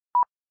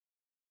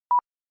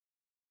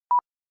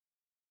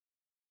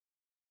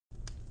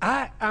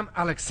I am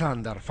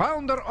Alexander,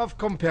 founder of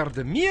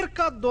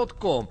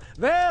CompareTheMeerkat.com,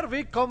 where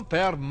we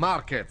compare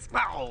markets.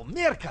 Oh,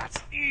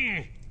 meerkats!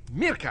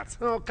 Meerkats!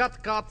 Oh, cats.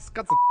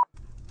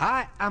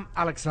 I am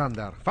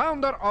Alexander,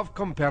 founder of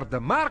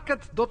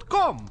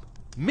CompareTheMarket.com.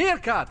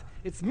 Meerkat!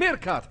 It's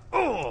meerkat!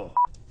 Oh!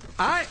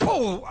 I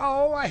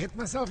hit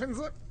myself in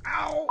the...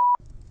 Ow!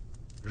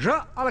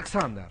 Je,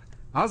 Alexander.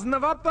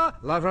 Aznavapa,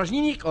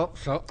 lavražník... Oh,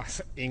 so,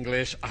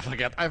 English. I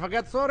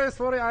forget.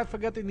 Sorry, I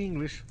forget in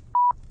English.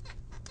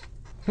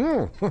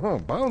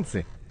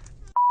 Bouncy.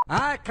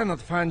 I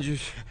cannot find you...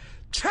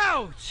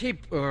 Chow!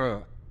 Cheap...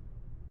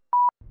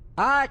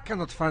 I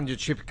cannot find you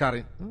cheap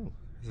curry...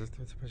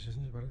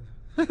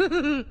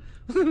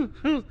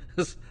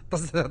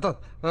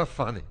 That's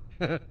funny.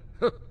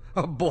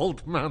 A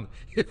bald man,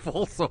 he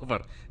falls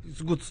over. It's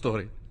a good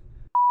story.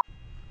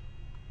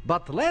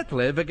 But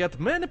lately we get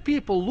many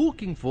people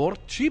looking for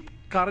cheap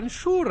car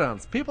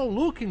insurance. People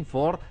looking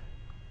for...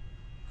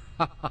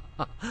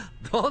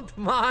 Don't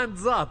mind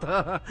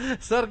that.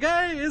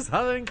 Sergey is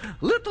having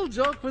little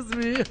joke with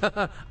me.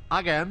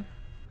 Again.